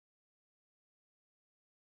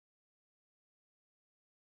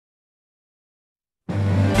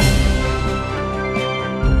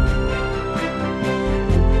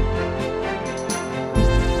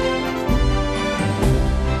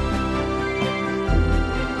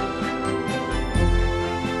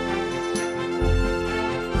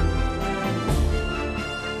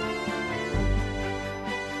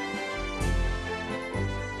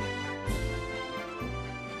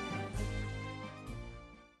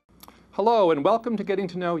Hello and welcome to Getting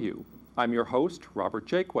to Know You. I'm your host, Robert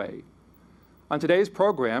Jaquay. On today's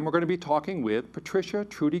program, we're going to be talking with Patricia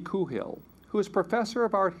Trutty-Coohill, who is Professor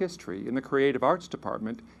of Art History in the Creative Arts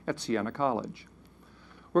Department at Siena College.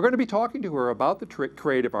 We're going to be talking to her about the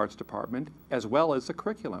Creative Arts Department as well as the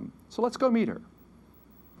curriculum. So let's go meet her.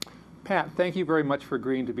 Pat, thank you very much for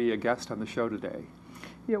agreeing to be a guest on the show today.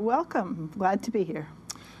 You're welcome. Glad to be here.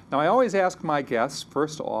 Now, I always ask my guests,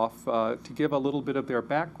 first off, to give a little bit of their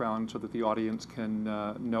background so that the audience can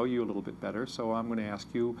know you a little bit better. So I'm going to ask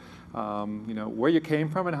you, where you came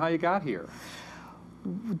from and how you got here.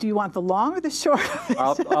 Do you want the long or the short?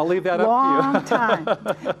 I'll leave that up to you. Long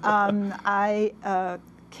time. I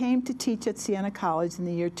came to teach at Siena College in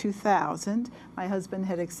the year 2000. My husband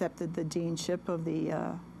had accepted the deanship of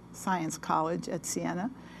the Science College at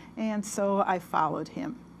Siena, and so I followed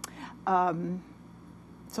him.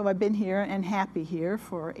 So I've been here and happy here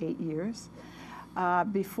for 8 years.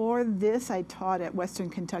 Before this, I taught at Western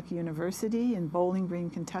Kentucky University in Bowling Green,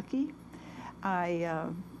 Kentucky. I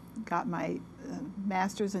got my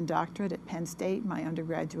master's and doctorate at Penn State, my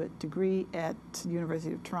undergraduate degree at the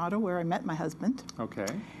University of Toronto, where I met my husband. Okay.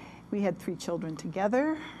 We had 3 children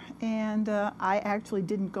together, and I actually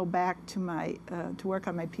didn't go back to work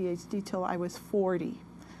on my PhD till I was 40.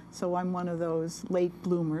 So I'm one of those late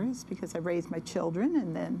bloomers because I raised my children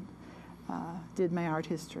and then did my art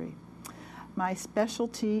history. My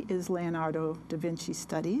specialty is Leonardo da Vinci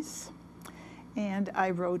studies, and I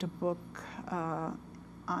wrote a book on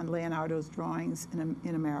Leonardo's drawings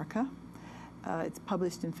in America. It's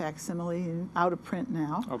published in facsimile and out of print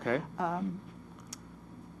now. Okay.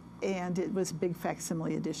 And it was a big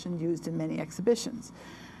facsimile edition used in many exhibitions.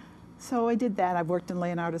 So I did that. I've worked in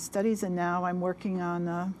Leonardo studies, and now I'm working on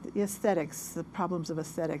the aesthetics, the problems of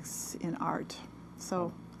aesthetics in art.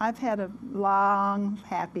 So I've had a long,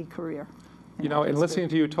 happy career. You know, in listening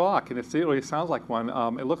to you talk, and it really sounds like one,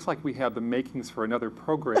 it looks like we have the makings for another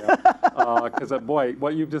program. Because, boy,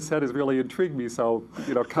 what you've just said has really intrigued me. So,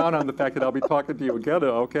 count on the fact that I'll be talking to you again,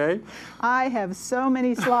 okay? I have so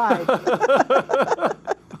many slides.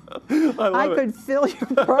 I it. could fill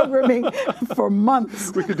your programming for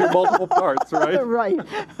months. We could do multiple parts, right? Right.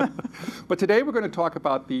 But today we're going to talk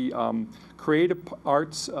about the Creative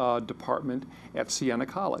Arts Department at Siena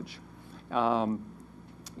College. And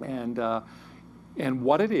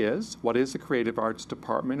what it is, what is the Creative Arts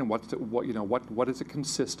Department, and what does it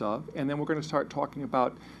consist of? And then we're going to start talking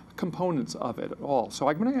about components of it all. So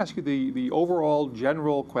I'm going to ask you the overall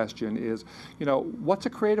general question is, what's a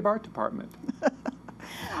Creative Art Department?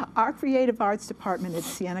 Our Creative Arts Department at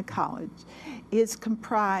Siena College is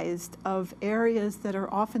comprised of areas that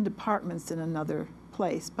are often departments in another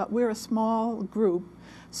place, but we're a small group,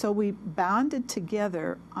 so we bonded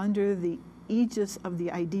together under the aegis of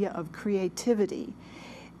the idea of creativity,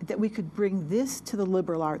 that we could bring this to the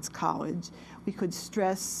liberal arts college. We could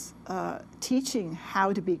stress teaching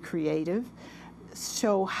how to be creative,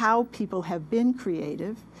 show how people have been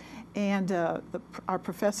creative, and our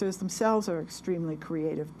professors themselves are extremely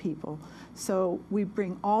creative people. So we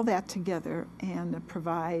bring all that together and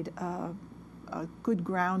provide a good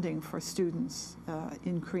grounding for students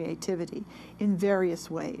in creativity in various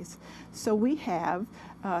ways. So we have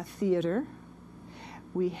theater,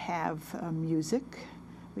 we have music,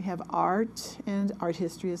 we have art, and art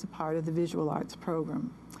history as a part of the visual arts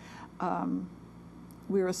program.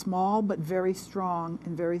 We're a small but very strong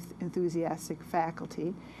and very enthusiastic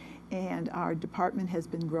faculty, and our department has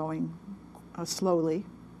been growing slowly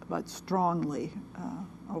but strongly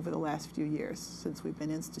over the last few years since we've been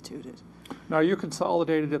instituted. Now, are you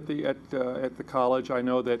consolidated at the college? I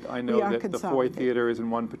know that the Foy Theater is in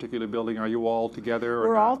one particular building. Are you all together? Or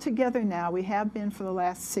We're not? all together now. We have been for the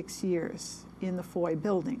last 6 years in the Foy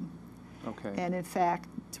building. Okay. And in fact,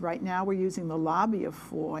 right now we're using the lobby of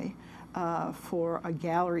Foy for a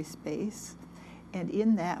gallery space. And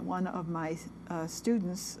in that, one of my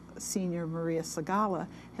students, senior Maria Sagala,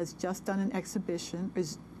 has just done an exhibition,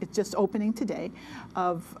 it's just opening today,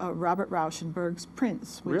 of Robert Rauschenberg's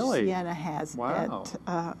prints, which really? Siena has wow.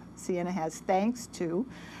 Siena has, thanks to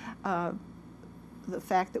the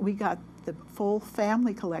fact that we got the full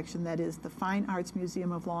family collection, that is the Fine Arts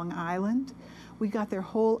Museum of Long Island. We got their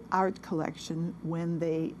whole art collection when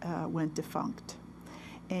they went defunct.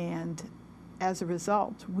 And as a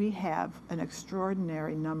result, we have an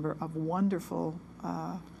extraordinary number of wonderful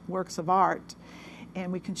works of art,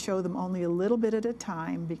 and we can show them only a little bit at a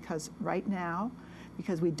time because right now,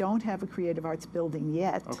 because we don't have a creative arts building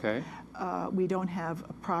yet, okay. We don't have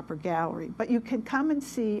a proper gallery. But you can come and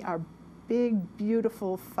see our big,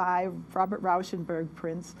 beautiful 5 Robert Rauschenberg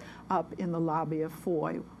prints up in the lobby of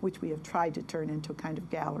Foy, which we have tried to turn into a kind of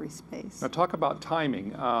gallery space. Now talk about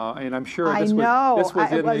timing, and I'm sure I this know.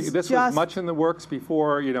 was much in the works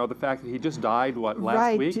before, you know, the fact that he just died, what,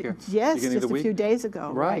 last week? Yes, just a few days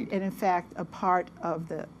ago. Right. And in fact, a part of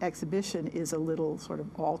the exhibition is a little sort of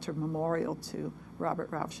altar memorial to Robert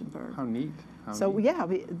Rauschenberg. How neat.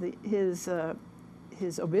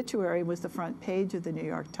 His obituary was the front page of the New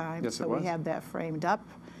York Times. Yes, so it was. We had that framed up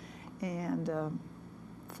and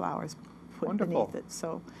flowers put Wonderful. beneath it.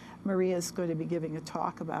 So Maria's going to be giving a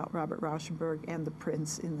talk about Robert Rauschenberg and the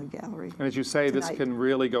prints in the gallery. And as you say, tonight. This can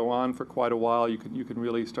really go on for quite a while. You can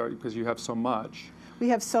really start, because you have so much. We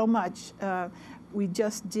have so much. We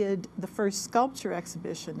just did the first sculpture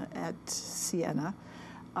exhibition at Siena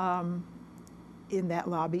in that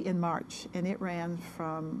lobby in March, and it ran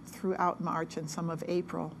throughout March and some of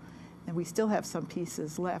April, and we still have some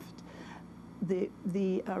pieces left. The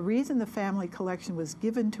reason the family collection was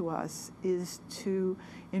given to us is to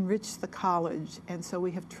enrich the college, and so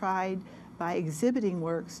we have tried by exhibiting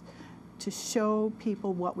works to show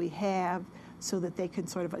people what we have so that they can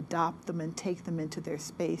sort of adopt them and take them into their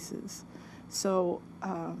spaces. So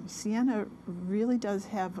Siena really does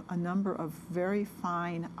have a number of very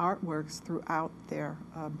fine artworks throughout their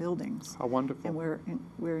buildings. How wonderful. And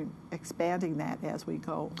we're expanding that as we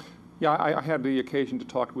go. Yeah, I had the occasion to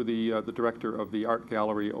talk with the director of the art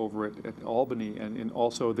gallery over at Albany, and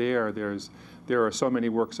also there are so many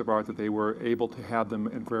works of art that they were able to have them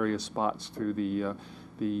in various spots through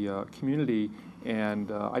the community,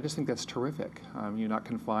 and I just think that's terrific. You're not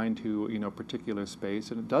confined to particular space,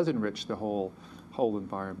 and it does enrich the whole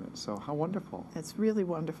environment. So how wonderful! It's really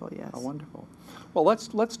wonderful, yes. How wonderful. Well,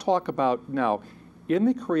 let's talk about now. In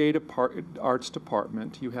the creative arts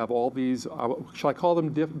department, you have all these. Shall I call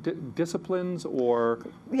them disciplines, or?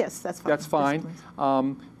 Yes, that's fine. That's fine.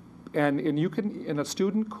 And you can, and a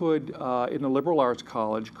student could in a liberal arts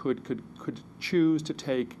college could choose to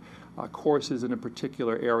take courses in a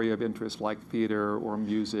particular area of interest, like theater or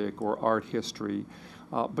music or art history.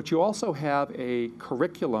 But you also have a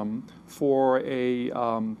curriculum for a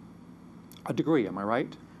degree. Am I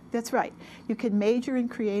right? That's right. You can major in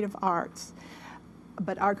creative arts.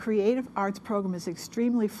 But our creative arts program is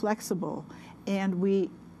extremely flexible, and we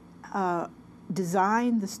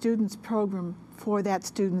design the student's program for that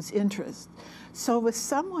student's interest. So if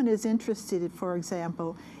someone is interested, for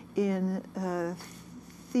example, in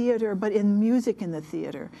theater, but in music in the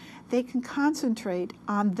theater, they can concentrate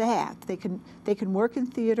on that. They can work in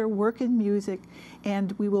theater, work in music,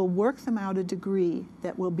 and we will work them out a degree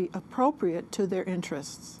that will be appropriate to their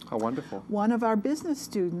interests. How wonderful. One of our business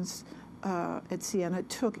students at Siena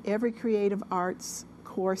took every creative arts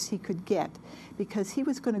course he could get because he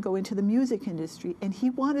was going to go into the music industry, and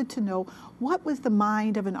he wanted to know what was the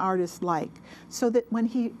mind of an artist like, so that when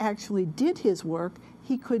he actually did his work,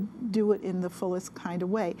 he could do it in the fullest kind of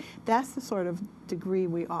way. That's the sort of degree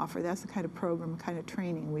we offer. That's the kind of program, kind of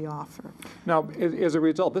training we offer. Now, as a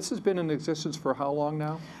result, this has been in existence for how long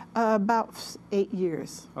now? About 8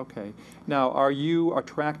 years. Okay. Now, are you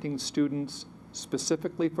attracting students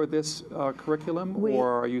specifically for this curriculum,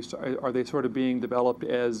 or are they sort of being developed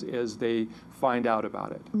as they find out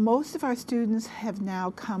about it? Most of our students have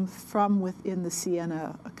now come from within the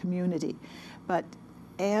Siena community, but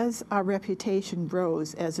as our reputation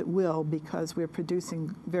grows, as it will, because we're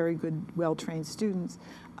producing very good, well-trained students,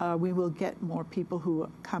 we will get more people who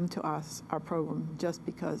come to our program just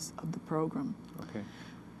because of the program. Okay.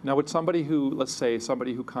 Now, with somebody who, let's say,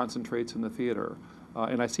 somebody who concentrates in the theater,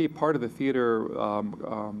 and I see part of the theater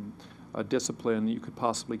discipline, you could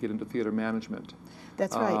possibly get into theater management.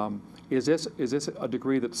 That's right. Is this a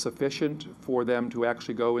degree that's sufficient for them to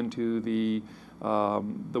actually go into the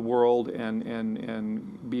world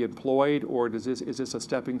and be employed, or is this a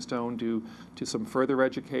stepping stone to some further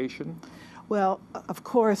education? Well, of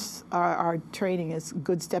course, our training is a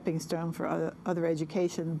good stepping stone for other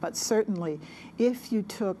education, but certainly if you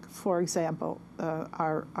took, for example,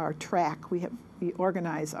 our track, we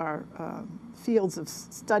organize our fields of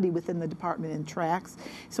study within the department in tracks.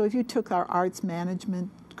 So if you took our arts management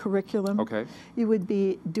curriculum, okay, you would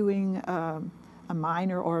be doing a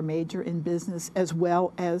minor or a major in business, as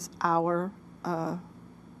well as our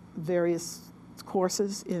various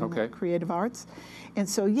courses in creative arts. And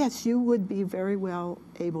so, yes, you would be very well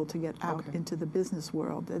able to get out into the business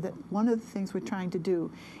world. One of the things we're trying to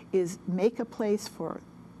do is make a place for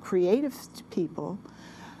creative people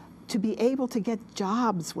to be able to get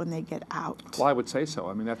jobs when they get out. Well, I would say so.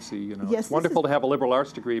 I mean, that's the, Yes, it's wonderful to have a liberal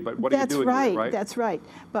arts degree, but what are you doing with it, right? That's right.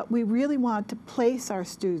 But we really want to place our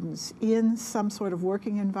students in some sort of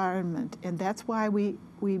working environment, and that's why we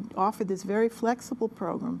offer this very flexible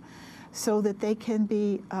program so that they can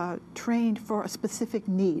be trained for a specific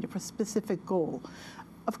need, for a specific goal.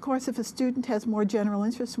 Of course, if a student has more general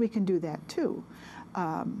interests, we can do that too.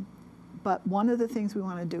 But one of the things we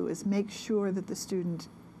want to do is make sure that the student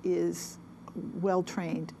is well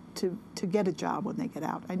trained to get a job when they get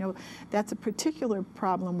out. I know that's a particular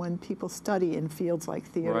problem when people study in fields like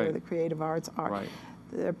theater or the creative arts.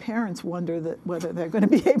 Their parents wonder whether they're going to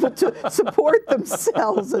be able to support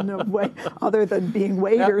themselves in a way other than being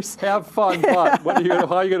waiters. Have fun, but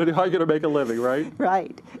how are you going to make a living, right?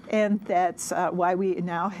 Right, and that's why we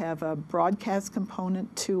now have a broadcast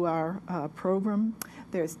component to our program.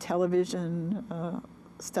 There's television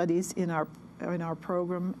studies in our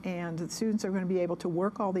program, and the students are going to be able to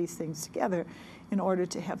work all these things together in order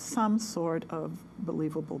to have some sort of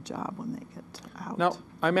believable job when they get out. Now,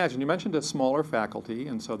 I imagine you mentioned a smaller faculty,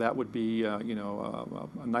 and so that would be a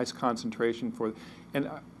nice concentration for. And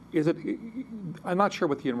is it? I'm not sure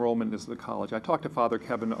what the enrollment is at the college. I talked to Father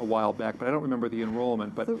Kevin a while back, but I don't remember the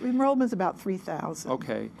enrollment. But the enrollment is about 3,000.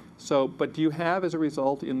 Okay. So, but do you have, as a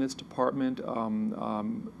result, in this department,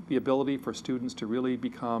 the ability for students to really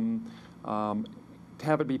become to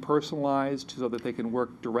have it be personalized so that they can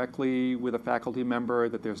work directly with a faculty member,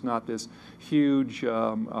 that there's not this huge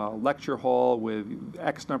lecture hall with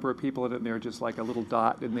X number of people in it and they're just like a little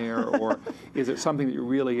dot in there, or is it something that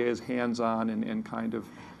really is hands-on and kind of...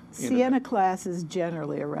 Siena classes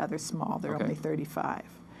generally are rather small. They're only 35.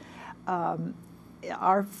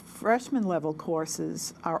 Our freshman level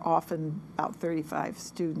courses are often about 35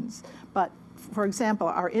 students, but for example,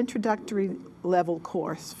 our introductory level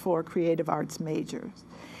course for creative arts majors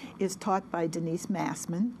is taught by Denise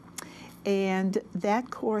Massman, and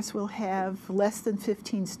that course will have less than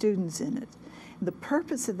 15 students in it. The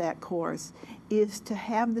purpose of that course is to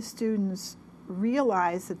have the students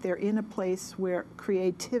realize that they're in a place where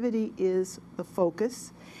creativity is the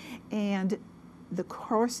focus, and the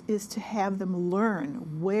course is to have them learn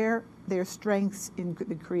where their strengths in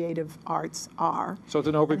the creative arts are. So it's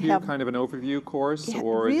an overview, kind of an overview course?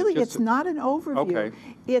 Or really, it's not an overview. Okay.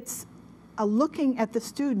 It's a looking at the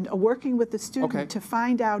student, a working with the student to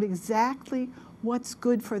find out exactly what's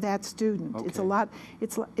good for that student.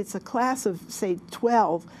 It's a class of, say,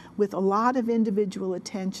 12 with a lot of individual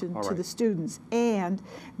attention to the students, and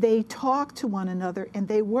they talk to one another and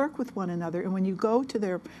they work with one another, and when you go to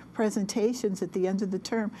their presentations at the end of the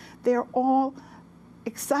term, they're all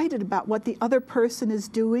excited about what the other person is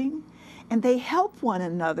doing, and they help one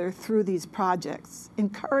another through these projects,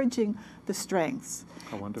 encouraging the strengths,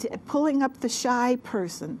 pulling up the shy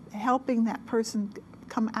person, helping that person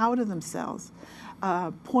come out of themselves,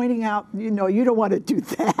 pointing out, you don't want to do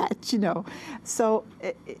that, So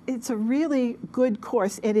it's a really good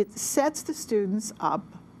course, and it sets the students up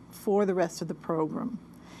for the rest of the program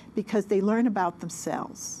because they learn about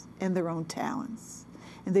themselves and their own talents,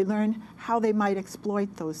 and they learn how they might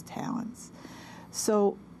exploit those talents.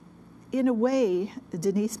 So in a way,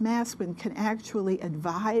 Denise Massman can actually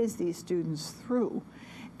advise these students through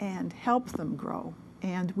and help them grow.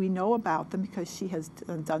 And we know about them because she has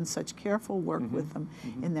done such careful work with them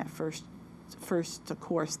in that first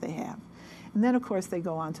course they have. And then, of course, they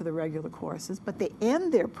go on to the regular courses, but they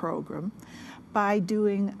end their program by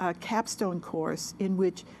doing a capstone course in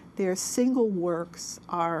which their single works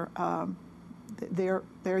are, their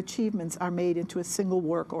achievements are made into a single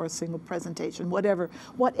work or a single presentation,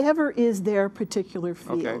 whatever is their particular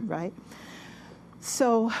field, right?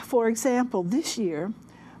 So, for example, this year,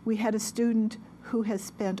 we had a student who has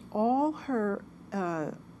spent all her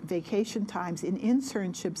vacation times in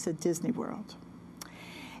internships at Disney World.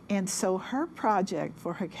 And so her project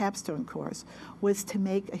for her capstone course was to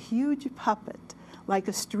make a huge puppet, like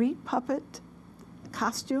a street puppet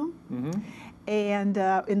costume. And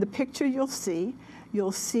in the picture you'll see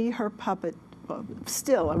her puppet.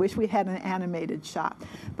 Still, I wish we had an animated shot.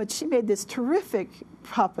 But she made this terrific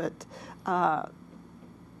puppet.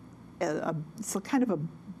 It's kind of a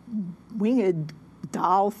winged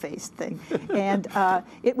doll-faced thing. And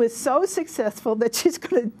it was so successful that she's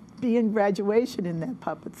going to be in graduation in that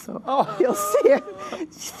puppet. So you'll see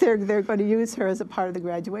her. They're going to use her as a part of the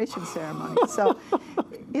graduation ceremony. So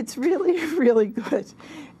it's really, really good.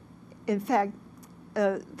 In fact,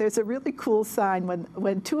 there's a really cool sign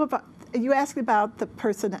when two of you asked about the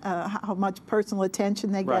person, how much personal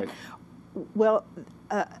attention they get. Well,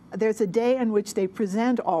 there's a day on which they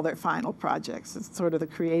present all their final projects. It's sort of the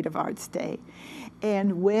Creative Arts Day.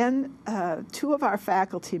 And when two of our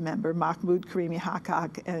faculty members, Mahmoud Karimi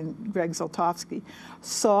Hakak and Greg Zoltowski,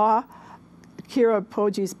 saw Kira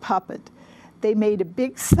Poggi's puppet, they made a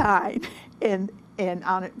big sign, and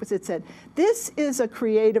on it said, "This is a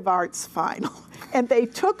creative arts final." And they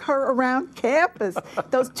took her around campus.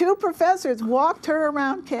 Those two professors walked her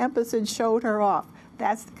around campus and showed her off.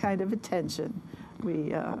 That's the kind of attention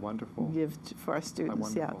we give for our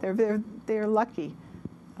students. Yeah, they're lucky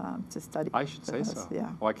to study. I should say so. Yeah.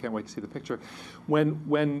 Oh, I can't wait to see the picture.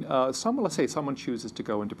 When someone, let's say someone chooses to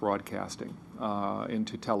go into broadcasting,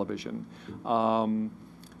 into television.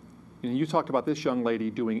 You talked about this young lady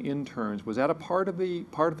doing interns. Was that a part of the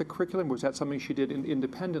curriculum? Was that something she did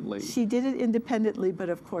independently? She did it independently, but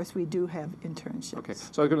of course we do have internships. Okay,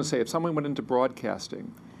 so I was going to say, if someone went into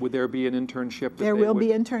broadcasting, would there be an internship? There will be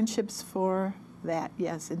internships for that,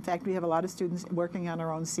 yes. In fact, we have a lot of students working on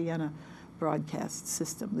our own Siena broadcast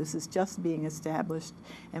system. This is just being established,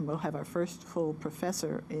 and we'll have our first full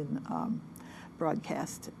professor in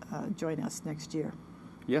broadcast join us next year.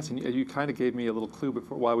 Yes, and you kind of gave me a little clue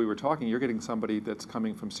before while we were talking. You're getting somebody that's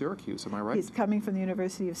coming from Syracuse, am I right? He's coming from the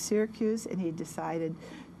University of Syracuse, and he decided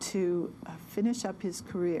to finish up his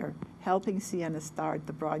career helping Siena start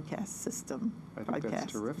the broadcast system. I think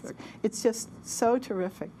that's terrific. It's just so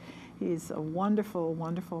terrific. He's a wonderful,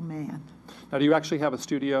 wonderful man. Now, do you actually have a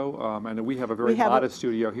studio? I know we have a very modest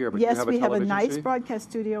studio here, but yes, you have a television television we have a nice studio? broadcast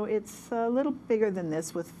studio. It's a little bigger than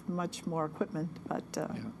this with much more equipment, but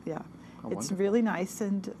yeah. Oh, it's wonderful. really nice,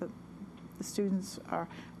 and the students are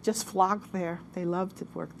just flock there. They love to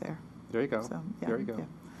work there. There you go. So, yeah, there you go. yeah.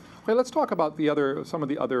 Okay, let's talk about some of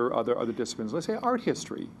the other disciplines. Let's say art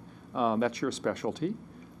history. That's your specialty.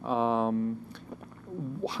 What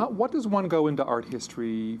does one go into art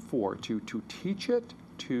history for? To teach it?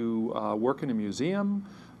 To work in a museum?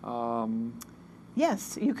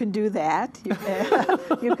 Yes, you can do that.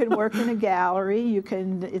 You can work in a gallery.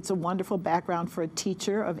 It's a wonderful background for a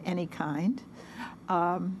teacher of any kind.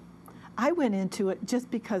 I went into it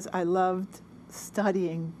just because I loved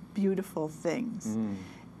studying beautiful things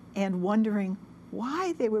and wondering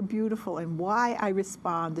why they were beautiful and why I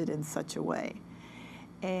responded in such a way.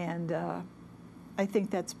 And I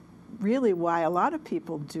think that's really why a lot of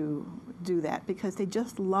people do that, because they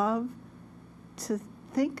just love to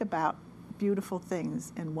think about beautiful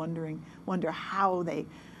things and wonder how they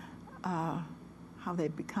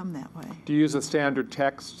become that way. Do you use the standard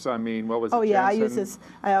texts? I mean, what was it? Oh yeah, Jansen? I use this.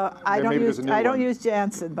 I don't use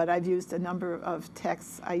Jansen, but I've used a number of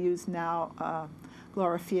texts. I use now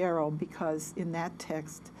Laura Fierro, because in that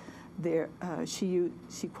text she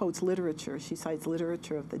quotes literature. She cites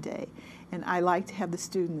literature of the day. And I like to have the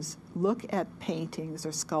students look at paintings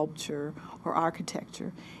or sculpture or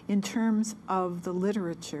architecture in terms of the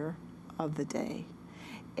literature of the day,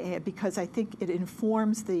 because I think it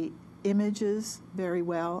informs the images very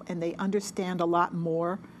well, and they understand a lot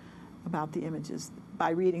more about the images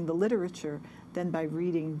by reading the literature than by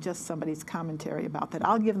reading just somebody's commentary about that.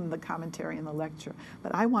 I'll give them the commentary in the lecture,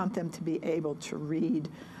 but I want them to be able to read,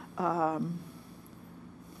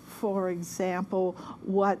 for example,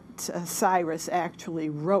 what Cyrus actually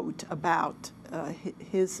wrote about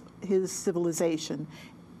his civilization.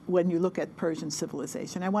 When you look at Persian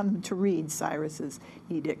civilization, I want them to read Cyrus's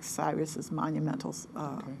edicts, Cyrus's monumental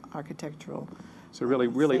architectural. So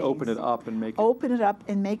really open it up and make it. Open it up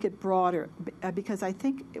and make it broader, because I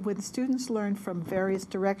think when students learn from various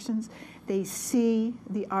directions, they see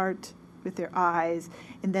the art with their eyes,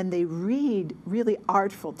 and then they read really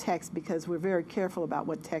artful text, because we're very careful about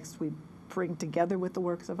what text we bring together with the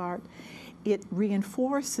works of art. It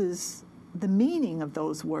reinforces the meaning of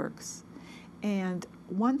those works. And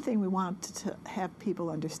one thing we want to have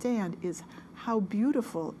people understand is how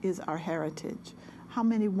beautiful is our heritage, how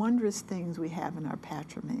many wondrous things we have in our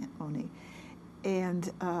patrimony,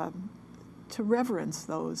 and to reverence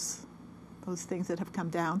those things that have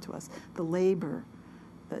come down to us, the labor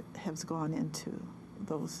that has gone into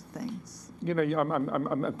those things. You know,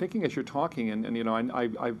 I'm thinking as you're talking, and you know,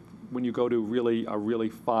 I when you go to a really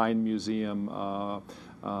fine museum,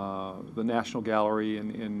 the National Gallery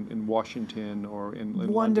in Washington or in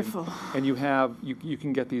Wonderful. London, and you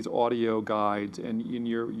can get these audio guides, and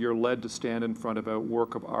you're led to stand in front of a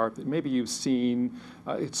work of art that maybe you've seen,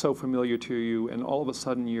 it's so familiar to you, and all of a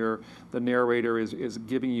sudden the narrator is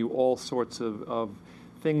giving you all sorts of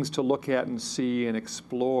things to look at and see and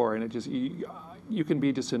explore, and it just you can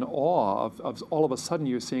be just in awe of all of a sudden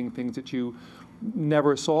you're seeing things that you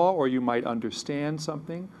never saw, or you might understand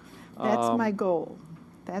something. That's my goal.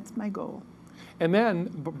 That's my goal. And then,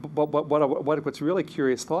 but what's really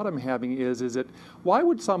curious thought I'm having is it, why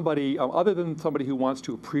would somebody, other than somebody who wants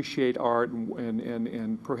to appreciate art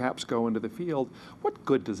and perhaps go into the field, what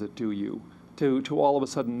good does it do you to all of a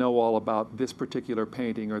sudden know all about this particular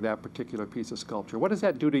painting or that particular piece of sculpture? What does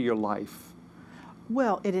that do to your life?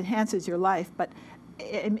 Well, it enhances your life, but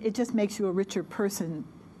it just makes you a richer person.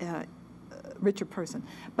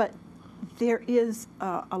 But there is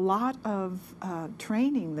a lot of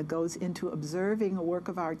training that goes into observing a work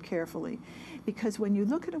of art carefully, because when you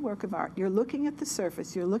look at a work of art, you're looking at the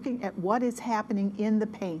surface, you're looking at what is happening in the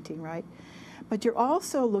painting, right? But you're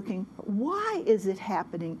also looking, why is it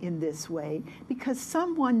happening in this way? Because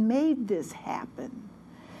someone made this happen.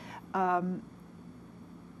 And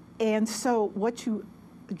so what you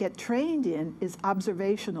get trained in is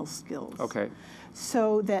observational skills. Okay.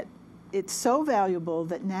 So that it's so valuable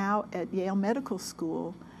that now at Yale Medical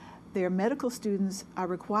School, their medical students are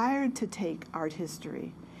required to take art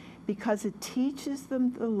history because it teaches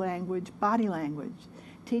them the language, body language,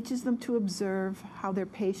 teaches them to observe how their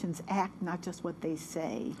patients act, not just what they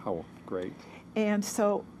say. Oh, great. And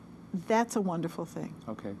so that's a wonderful thing.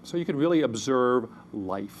 Okay, so you can really observe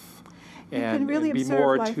life. And really be observe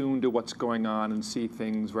more life. attuned to what's going on and see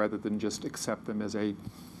things rather than just accept them as a,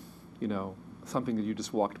 something that you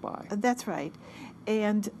just walked by. That's right.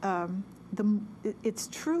 And it's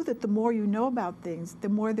true that the more you know about things, the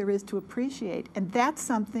more there is to appreciate. And that's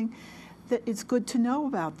something that it's good to know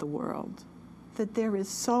about the world, that there is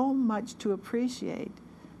so much to appreciate,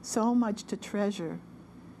 so much to treasure,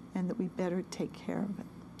 and that we better take care of it.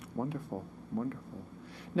 Wonderful, wonderful.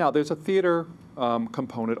 Now, there's a theater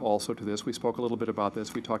component also to this. We spoke a little bit about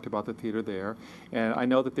this. We talked about the theater there, and I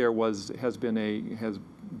know that there has been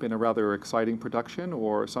a rather exciting production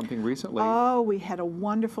or something recently. Oh, we had a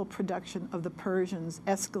wonderful production of the Persians'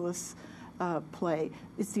 Aeschylus play.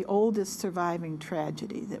 It's the oldest surviving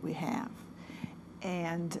tragedy that we have,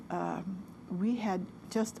 and we had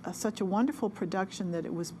just such a wonderful production that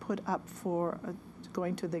it was put up for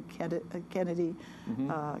going to the Kennedy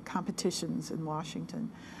competitions in Washington.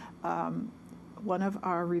 One of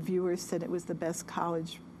our reviewers said it was the best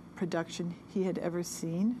college production he had ever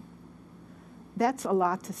seen. That's a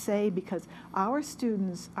lot to say because our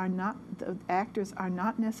students are not, the actors are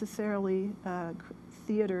not necessarily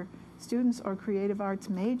theater students or creative arts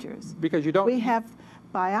majors. Because you don't... We have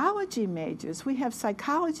biology majors, we have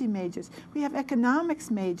psychology majors, we have economics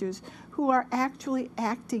majors who are actually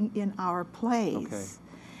acting in our plays.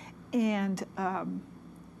 Okay. And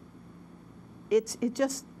it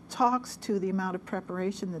just talks to the amount of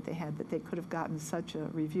preparation that they had, that they could have gotten such a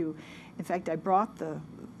review. In fact, I brought the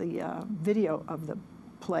video of the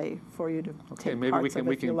play for you to Okay, take maybe parts we of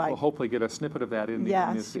if you can like. hopefully get a snippet of that in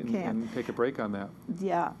Yes, the, you can. and take a break on that.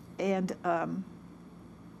 Yeah, and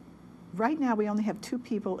right now we only have 2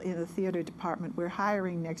 people in the theater department. We're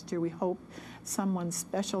hiring next year. We hope someone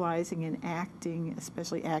specializing in acting,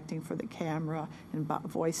 especially acting for the camera and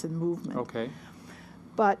voice and movement. Okay.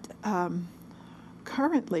 But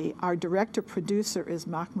currently, our director-producer is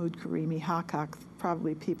Mahmoud Karimi Hakak.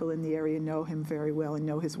 Probably people in the area know him very well and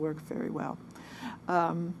know his work very well.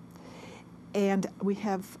 And we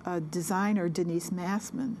have a designer, Denise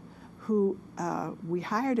Massman, who we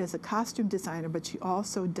hired as a costume designer, but she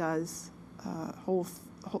also does whole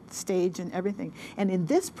stage and everything. And in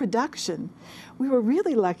this production, we were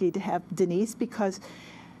really lucky to have Denise because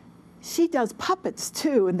she does puppets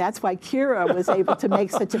too, and that's why Kira was able to make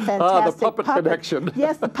such a fantastic the puppet connection.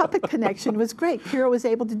 Yes, the puppet connection was great. Kira was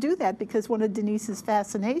able to do that because one of Denise's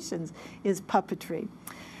fascinations is puppetry.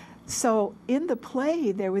 So in the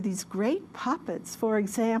play, there were these great puppets. For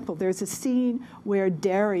example, there's a scene where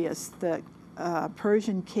Darius, the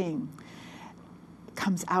Persian king,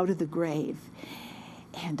 comes out of the grave.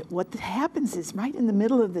 And what happens is right in the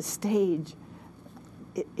middle of the stage,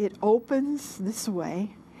 it opens this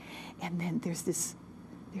way, and then there's this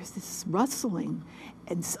rustling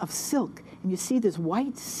of silk, and you see this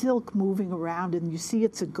white silk moving around, and you see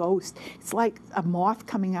it's a ghost. It's like a moth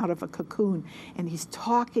coming out of a cocoon, and he's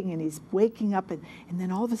talking, and he's waking up, and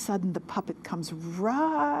then all of a sudden the puppet comes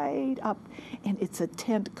right up, and it's a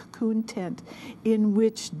tent, cocoon tent, in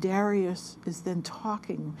which Darius is then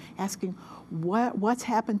talking, asking, what's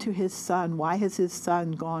happened to his son? Why has his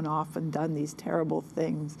son gone off and done these terrible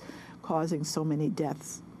things, causing so many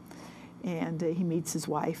deaths? And he meets his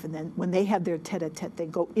wife, and then when they have their tete-a-tete, they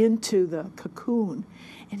go into the cocoon,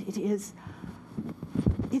 and it is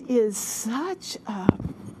such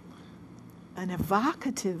an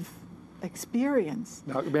evocative experience.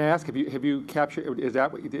 Now, may I ask, have you captured, is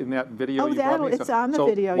that in that video Oh, you brought me? it's on the so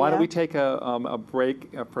video, why don't yeah. we take a break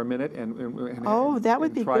for a minute and Oh, that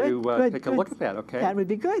would be try good. to take a look at that, okay? That would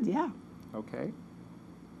be good, yeah. Okay.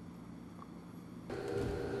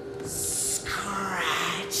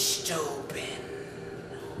 Scratched open.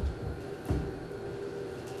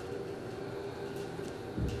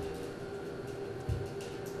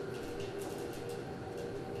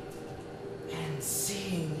 And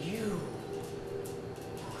seeing you,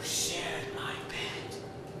 who shared my bed,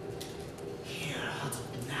 here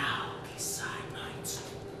huddled now beside my tomb,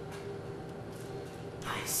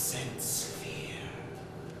 I sense fear.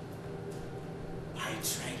 I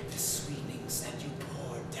drank the sweetenings that you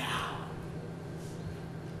poured down.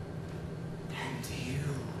 And you,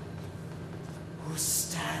 who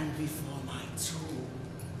stand before my tomb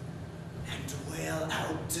and wail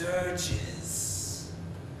out dirges,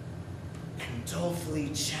 and dolefully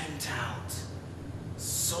chant out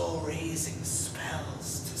soul-raising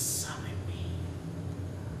spells to summon me.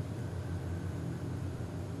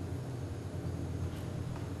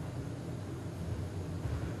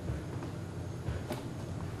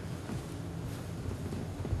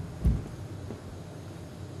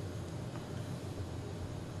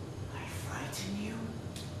 I frighten you?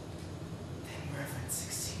 Then reverence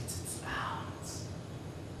exceeds its bounds.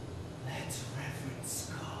 Let reverence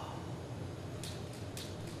go.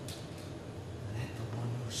 Let the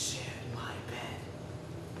one who shared my bed,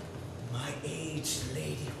 my aged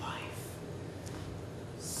lady wife,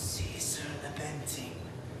 cease her lamenting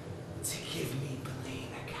to give me plain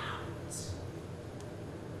account.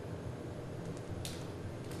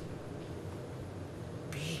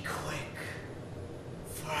 Be quick,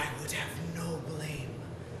 for I would have no blame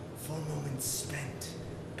for moments spent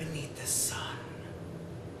beneath the sun.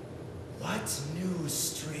 What new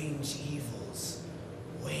strange evils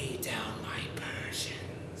weigh down my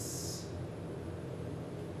Persians?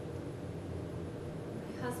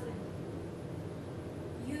 My husband,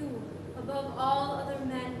 you, above all other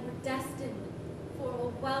men, were destined for a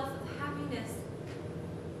wealth of happiness.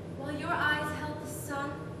 While your eyes held the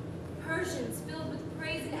sun, Persians filled with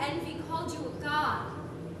praise and envy called you a god.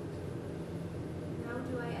 Now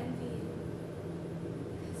do I envy you,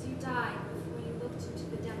 because you died before you looked into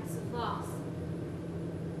the depths of loss.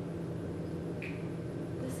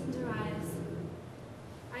 Listen, Darius.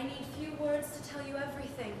 I need few words to tell you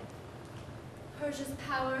everything. Persia's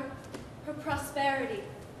power, her prosperity,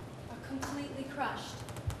 are completely crushed.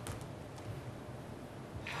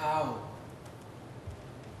 How?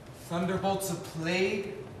 Thunderbolts of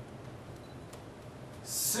plague?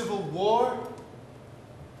 Civil war?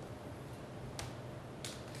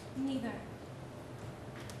 Neither.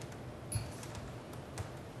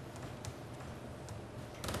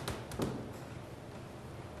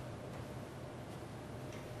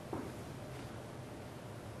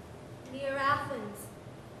 Near Athens,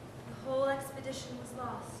 the whole expedition was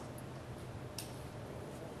lost.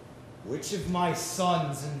 Which of my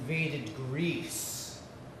sons invaded Greece?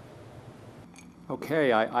 Okay,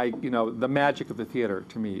 you know, the magic of the theater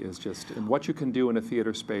to me is just and what you can do in a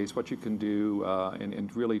theater space, what you can do,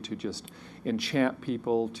 and really to just enchant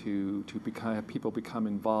people, to have people become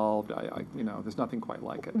involved. You know, there's nothing quite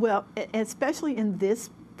like it. Well, especially in this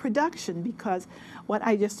production, because what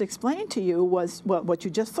I just explained to you was, well, what you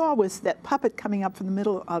just saw was that puppet coming up from the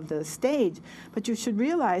middle of the stage, but you should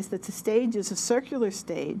realize that the stage is a circular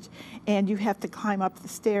stage, and you have to climb up the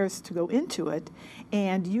stairs to go into it,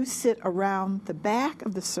 and you sit around the back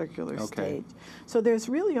of the circular stage. So there's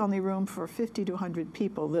really only room for 50 to 100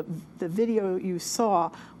 people. The video you saw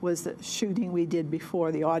was the shooting we did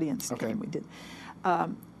before the audience came. We did.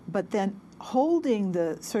 But then holding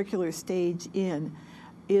the circular stage in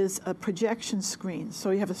is a projection screen.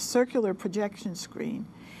 So you have a circular projection screen,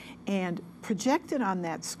 and projected on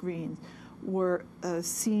that screen were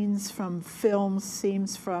scenes from films,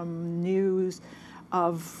 scenes from news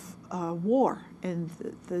of war and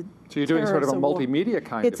the So you're doing sort of a multimedia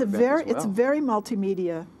kind of event as well. It's a very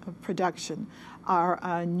multimedia production.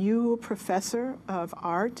 Our new professor of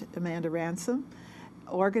art, Amanda Ransom,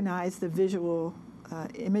 organized the visual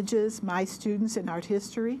images. My students in art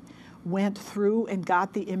history went through and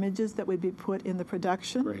got the images that would be put in the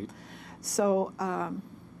production. Great. So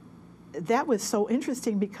that was so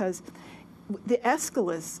interesting because the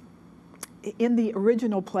Aeschylus in the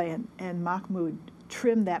original play, and Mahmoud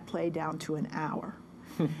trimmed that play down to an hour.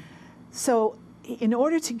 So in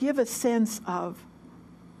order to give a sense of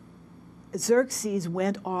Xerxes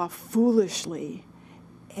went off foolishly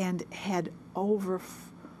and had over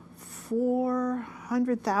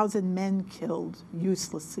 400,000 men killed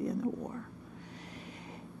uselessly in the war.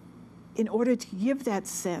 in order to give that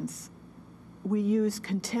sense, we use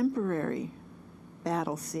contemporary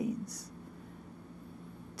battle scenes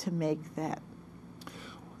to make that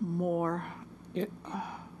more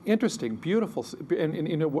interesting, beautiful, and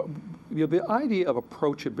you know, the idea of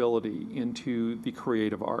approachability into the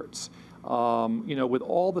creative arts. You know, with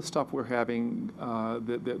all the stuff we're having,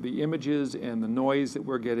 the images and the noise that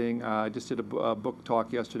we're getting. I just did a book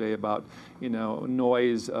talk yesterday about, you know,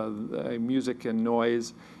 noise, music and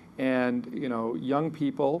noise, and you know, young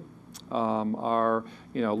people are,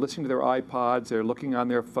 you know, listening to their iPods. They're looking on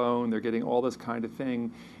their phone. They're getting all this kind of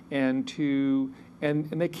thing, and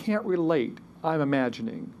they can't relate. I'm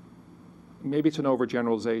imagining. Maybe it's an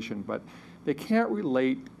overgeneralization, but they can't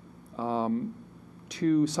relate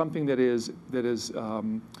to something that is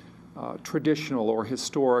traditional or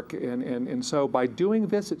historic, and so by doing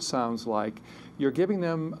this, it sounds like you're giving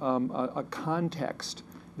them a context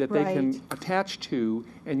that they can attach to,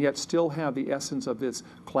 and yet still have the essence of this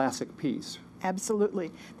classic piece. Absolutely.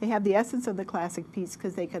 They have the essence of the classic piece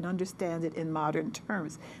because they can understand it in modern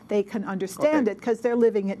terms. They can understand it because they're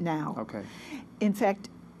living it now. Okay. In fact,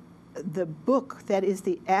 the book, that is,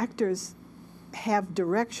 the actors have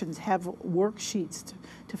directions, have worksheets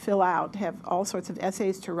to fill out, have all sorts of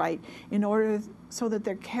essays to write in order so that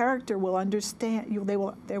their character will understand, they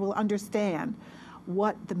will understand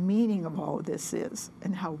what the meaning of all of this is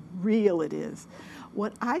and how real it is.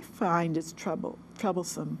 What I find is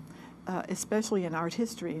troublesome, especially in art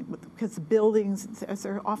history, because the buildings, as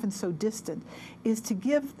they're often so distant, is to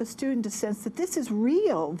give the student a sense that this is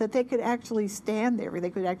real, that they could actually stand there,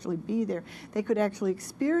 they could actually be there, they could actually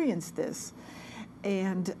experience this.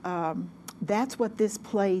 And that's what this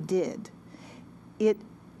play did. It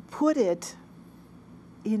put it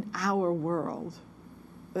in our world,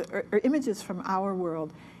 or images from our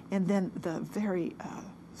world, and then the very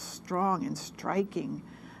strong and striking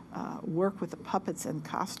work with the puppets and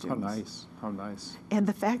costumes. How nice, how nice. And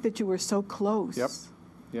the fact that you were so close. Yep,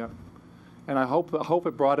 yep. And I hope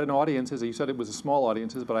it brought in audiences. You said it was a small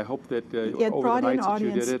audiences, but I hope that over the nights that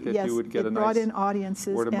you did it, that you would get a nice brought in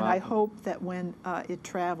audiences, word of and mouth. I hope that when it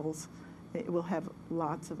travels, it will have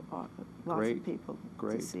lots of people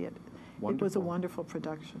to see it. Wonderful. It was a wonderful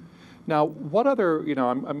production. Now, what other, you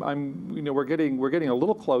know, you know, we're getting a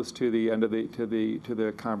little close to the end of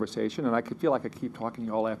the conversation, and I could feel like I keep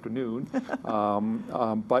talking all afternoon.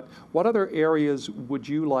 But what other areas would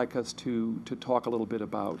you like us to talk a little bit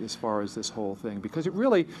about as far as this whole thing? Because it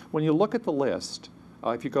really, when you look at the list,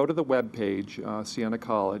 if you go to the web page, Siena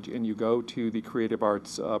College, and you go to the creative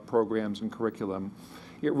arts programs and curriculum,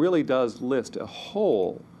 it really does list a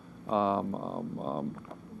whole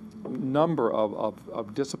number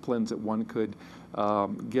of disciplines that one could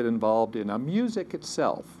get involved in. Now, music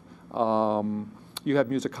itself, you have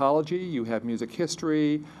musicology, you have music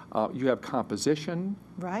history, you have composition.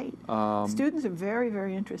 Right. Students are very,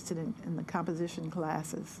 very interested in the composition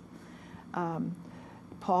classes.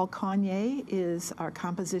 Paul Colonie is our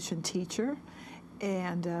composition teacher,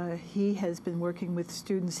 and he has been working with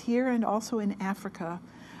students here and also in Africa.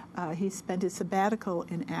 He spent his sabbatical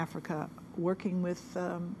in Africa working with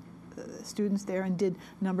students there and did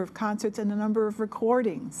a number of concerts and a number of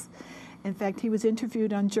recordings. In fact, he was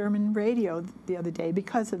interviewed on German radio the other day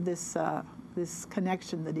because of this this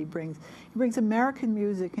connection that he brings. He brings American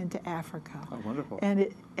music into Africa. Oh, wonderful! And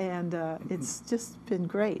it's just been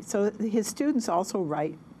great. So his students also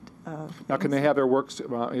write. Now, can they have their works?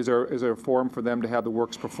 Is there a forum for them to have the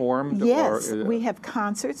works performed? Yes, or, we have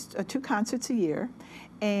concerts, 2 concerts a year,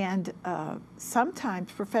 and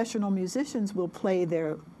sometimes professional musicians will play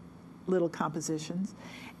their little compositions,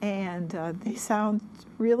 and they sound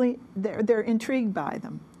really, they're intrigued by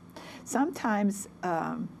them. Sometimes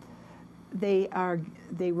they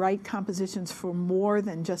write compositions for more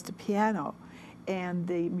than just a piano, and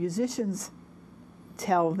the musicians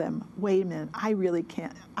tell them, wait a minute, I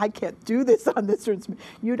can't do this on this instrument.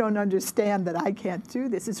 You don't understand that I can't do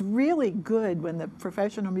this. It's really good when the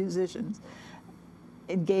professional musicians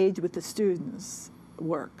engage with the students'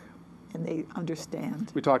 work and they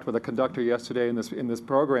understand. We talked with a conductor yesterday in this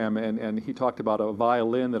program, and he talked about a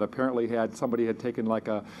violin that apparently somebody had taken like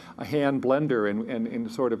a hand blender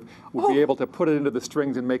and sort of would be able to put it into the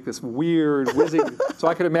strings and make this weird whizzing. So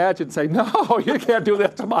I could imagine saying, no, you can't do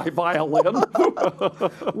that to my violin.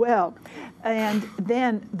 Well, and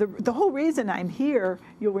then the whole reason I'm here,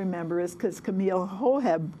 you'll remember, is because Camille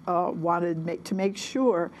Hoheb wanted to make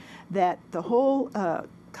sure that the whole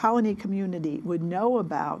Colonie community would know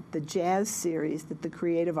about the jazz series that the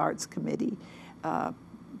Creative Arts Committee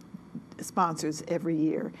sponsors every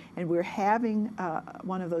year. And we're having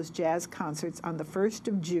one of those jazz concerts on the 1st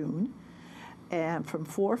of June. and from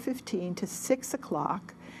 4:15 to 6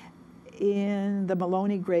 o'clock in the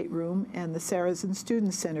Maloney Great Room and the Saracen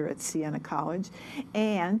Student Center at Siena College.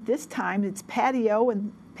 And this time it's patio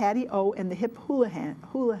and the hip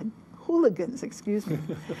hooligans, excuse me.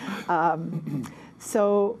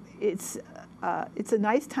 So it's a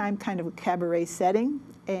nice time, kind of a cabaret setting,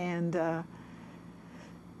 and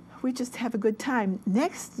we just have a good time.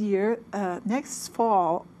 Next year, next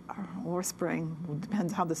fall or spring,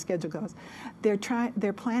 depends how the schedule goes,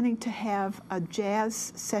 they're planning to have a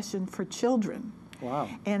jazz session for children. Wow.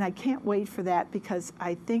 And I can't wait for that, because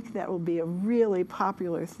I think that will be a really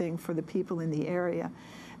popular thing for the people in the area.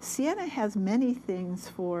 Siena has many things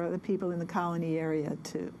for the people in the Colonie area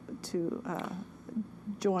to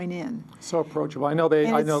join in. So approachable. I know they.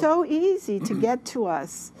 And I it's know. so easy to get to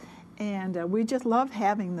us, and we just love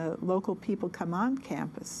having the local people come on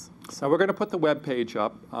campus. Now we're going to put the web page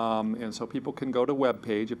up, and so people can go to web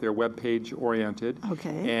page if they're web page oriented.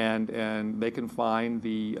 Okay. And they can find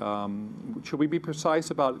the. Should we be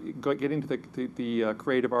precise about getting to the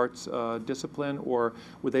creative arts discipline, or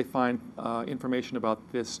would they find information about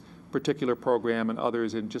this particular program and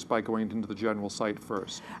others just by going into the general site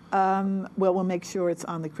first? Well, we'll make sure it's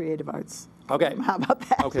on the creative arts. Okay. How about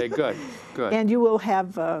that? Okay. Good. Good. And you will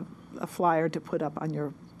have a flyer to put up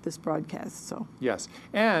on this broadcast. So yes,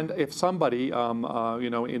 and if somebody, you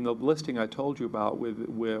know, in the listing I told you about,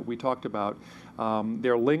 we talked about,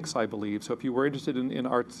 there are links, I believe. So if you were interested in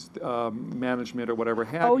arts management or whatever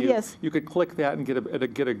have you, yes. you could click that and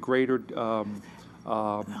get a greater.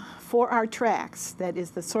 For our tracks, that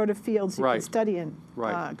is the sort of fields you Right. can study in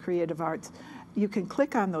Right. creative arts, you can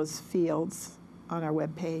click on those fields on our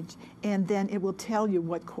webpage, and then it will tell you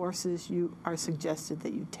what courses you are suggested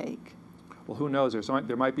that you take. Well, who knows?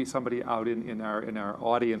 There might be somebody out in our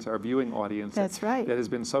audience, our viewing audience. That's right. That has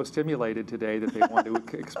been so stimulated today that they want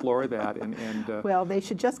to explore that. Well, they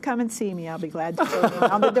should just come and see me. I'll be glad to show them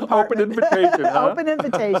around the department. Open invitation, huh? Open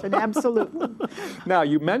invitation, absolutely. Now,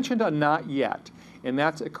 you mentioned a not yet, and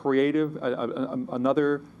that's a creative,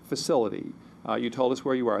 another facility. You told us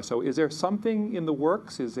where you are. So is there something in the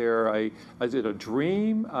works? Is it a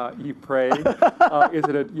dream? You prayed? Is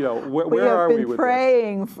it where are we with this? We have been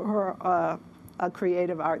praying for a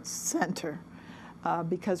creative arts center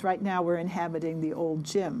because right now we're inhabiting the old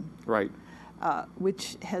gym. Right.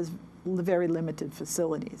 Which has very limited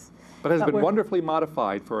facilities. But has been wonderfully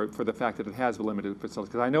modified for the fact that it has limited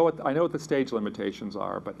facilities. Because I know what the stage limitations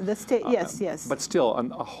are, but yes. But still,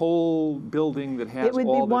 a whole building that has it would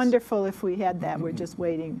all be wonderful if we had that. We're just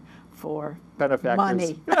waiting for benefactors.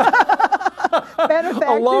 Money. Benefactors.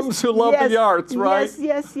 Alums who love the arts, right?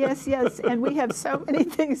 Yes. And we have so many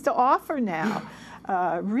things to offer now.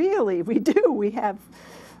 Really, we do. We have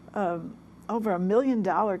over $1 million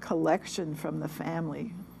collection from the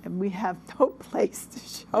family, and we have no place to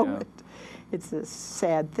show it. It's a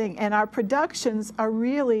sad thing. And our productions are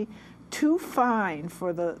really too fine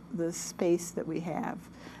for the space that we have.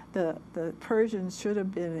 The Persians should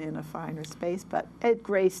have been in a finer space, but it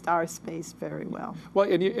graced our space very well.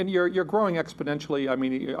 Well, and you're growing exponentially. I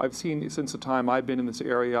mean, I've seen, since the time I've been in this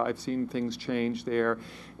area, I've seen things change there.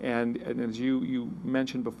 And as you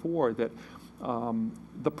mentioned before, that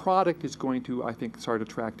the product is going to, I think, start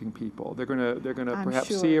attracting people. They're going to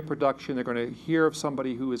perhaps see a production. They're going to hear of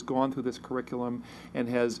somebody who has gone through this curriculum and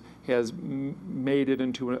has made it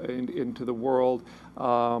into the world.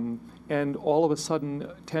 And all of a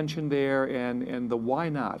sudden, tension there, and the why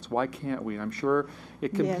nots. Why can't we? I'm sure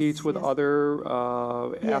it competes with other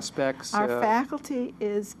aspects. Our faculty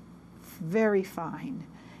is very fine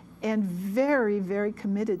and very, very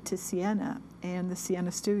committed to Siena and the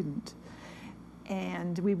Siena student.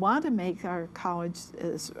 And we want to make our college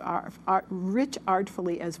as rich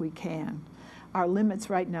artfully as we can. Our limits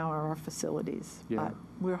right now are our facilities, but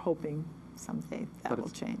we're hoping someday that will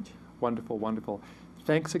change. Wonderful, wonderful.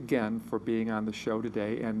 Thanks again for being on the show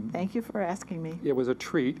today. And thank you for asking me. It was a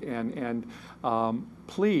treat, and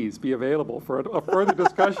please be available for a further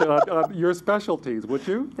discussion on your specialties, would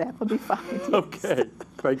you? That will be fine. Yes. Okay,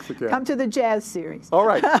 thanks again. Come to the jazz series. All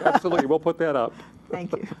right, absolutely. We'll put that up.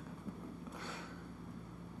 Thank you.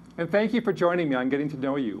 And thank you for joining me on Getting to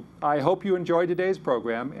Know You. I hope you enjoyed today's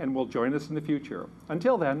program and will join us in the future.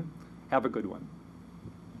 Until then, have a good one.